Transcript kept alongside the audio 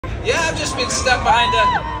Yeah, I've just been stuck behind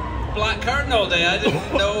a black curtain all day. I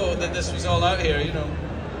didn't know that this was all out here, you know.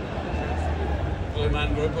 Blue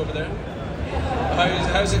Man Group over there.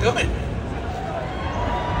 How's it going?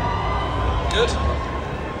 Good?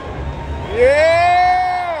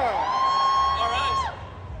 Yeah! All right.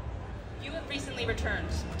 You have recently returned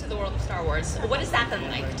to the world of Star Wars. What has that been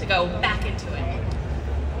like to go back into it?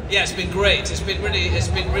 Yeah, it's been great. It's been really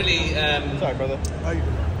Sorry, brother.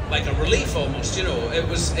 like a relief almost, you know. It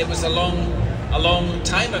was a long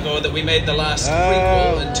time ago that we made the last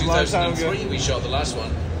prequel in 2003. We shot the last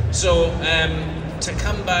one. So to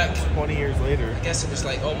come back 20 years later. I guess it was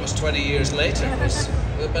like almost 20 years later.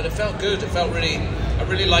 But it felt good. It felt really. I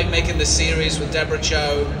really liked making the series with Deborah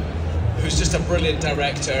Chow, who's just a brilliant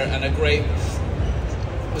director and a great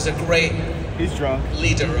He's drunk.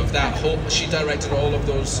 leader of that whole. She directed all of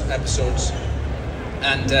those episodes,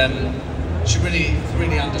 and she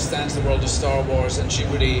really understands the world of Star Wars, and she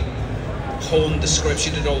really honed the script.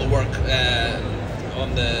 She did all the work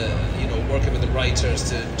on the, working with the writers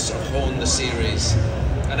to sort of hone the series,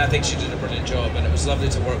 and I think she did a brilliant job. And it was lovely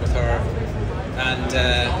to work with her,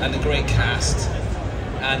 and the great cast,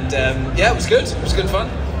 and yeah, it was good. It was good fun.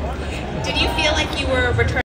 Did you feel like you were returning